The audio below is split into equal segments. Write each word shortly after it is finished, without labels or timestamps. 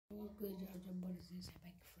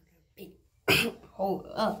Hold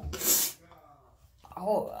up.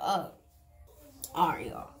 Hold up. Alright,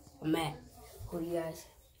 y'all. I'm at. Hope you guys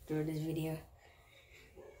enjoyed this video.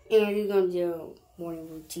 And we're gonna do a morning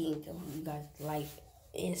routine. So hope you guys like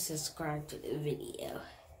and subscribe to the video.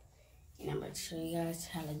 And I'm gonna show you guys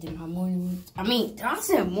how to do my morning routine. I mean, I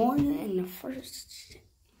said morning in the first.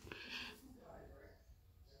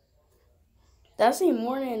 Did I say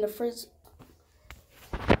morning in the first?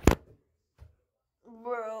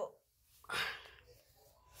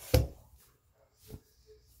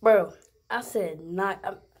 Bro, I said night.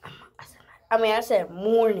 I said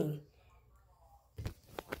morning.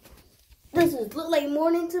 Does it look like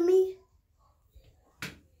morning to me?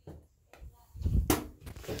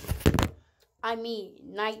 I mean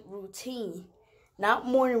night routine. Not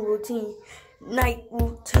morning routine. Night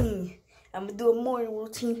routine. I'm going to do a morning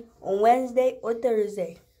routine on Wednesday or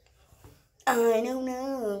Thursday. I don't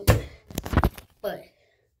know. But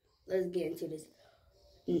let's get into this.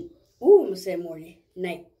 Ooh, I'm going to say morning.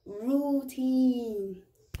 Night routine.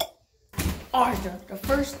 Alright, the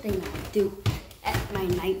first thing I do at my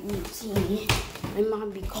night routine, my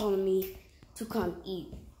mom be calling me to come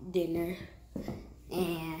eat dinner.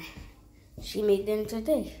 And she made dinner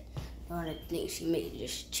today. The other thing she made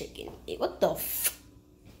is chicken. What the f?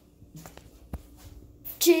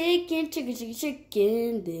 Chicken.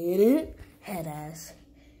 Head ass.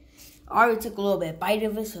 I already took a little bit bite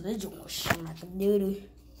of it, so this joint was like a doodoo.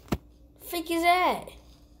 Fake is that?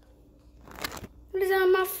 What is that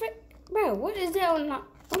on my face? Bro, what is that on my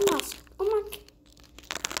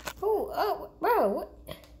bro, what?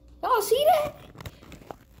 Y'all see that?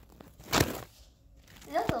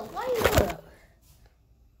 That's a light up.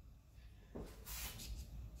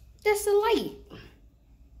 That's the light.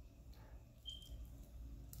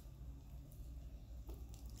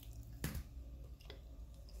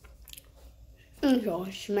 So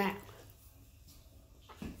smack.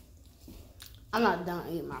 I'm not done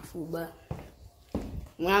eating my food, but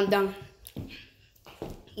when I'm done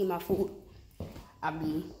eating my food, I'll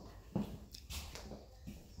be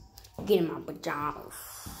getting my pajamas.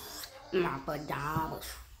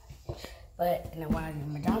 But and while I'm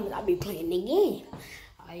in my pajamas, I'll be playing the game.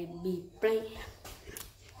 I'll be playing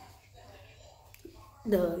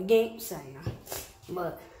the game center.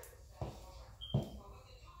 But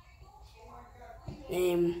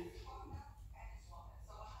we're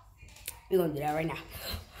gonna do that right now.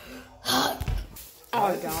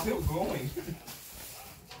 Alright, y'all. Still going.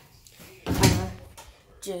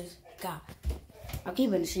 I'm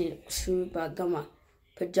keeping the shit, but I got my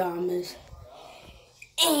pajamas.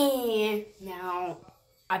 And now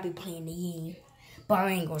I be playing the game. But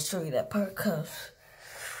I ain't gonna show you that part because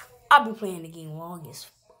I'll be playing the game longest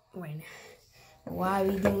right now. Why are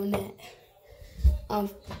we doing that? I'll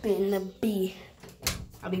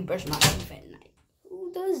be brushing my teeth at night.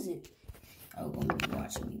 Who does it? I'm gonna be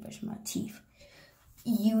watching me brush my teeth.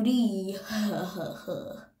 Beauty.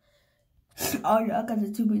 Oh yeah, I got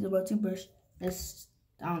the toothpaste on my toothbrush. That's,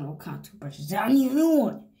 I don't know what kind of toothbrushes. I need a new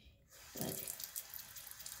one. But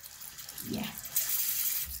yeah.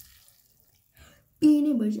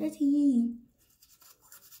 Being brush your teeth.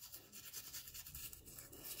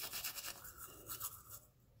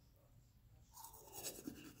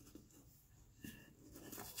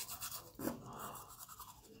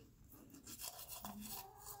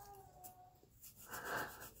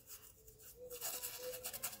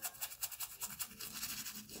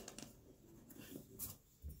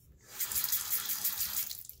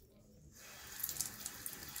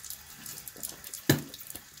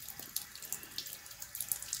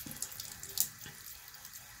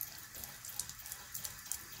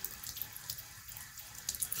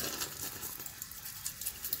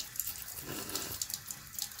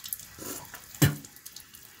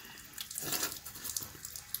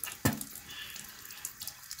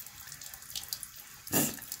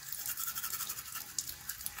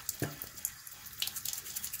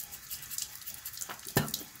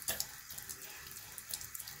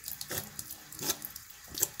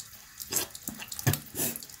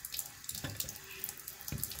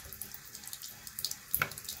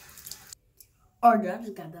 Alright, I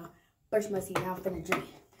just got done. Brush my teeth now for the drink.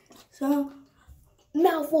 So,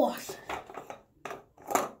 mouthwash.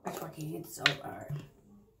 That's why I can't get this over. Alright.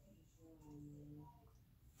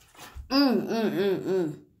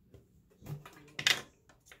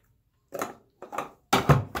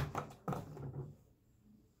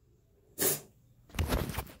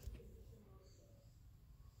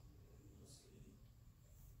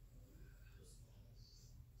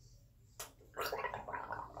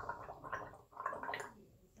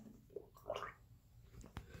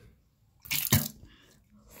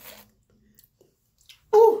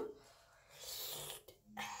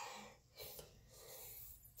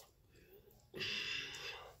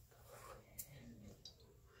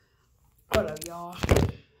 Hold up, y'all.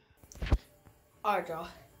 Alright, y'all.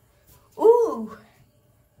 Ooh.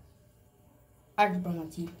 I just brush my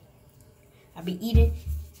teeth. I be eating,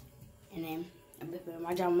 and then I be putting my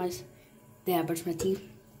pajamas. Then I brush my teeth.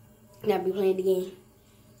 Then I be playing the game.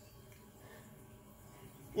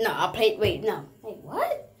 Wait,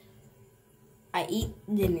 what? I eat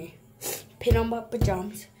dinner, put on my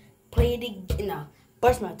pajamas,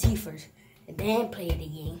 brush my teeth first, and then play the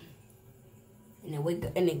game. And then wake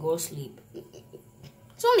up and then go to sleep.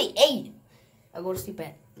 It's only 8. I go to sleep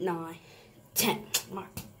at 9, 10.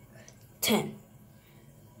 10.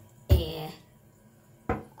 And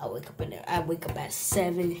I wake up at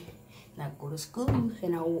 7. And I go to school.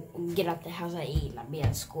 And I get out the house at 8. And I be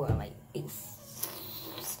at school at like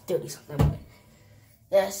 8:30 something. But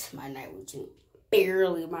that's my night routine.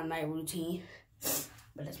 Barely my night routine.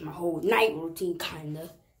 But that's my whole night routine, kinda.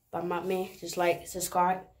 But my man, just like,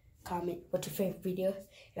 subscribe, comment what's your favorite video.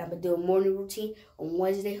 And I'm gonna do a morning routine on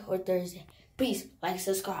Wednesday or Thursday. Please like,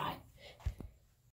 subscribe.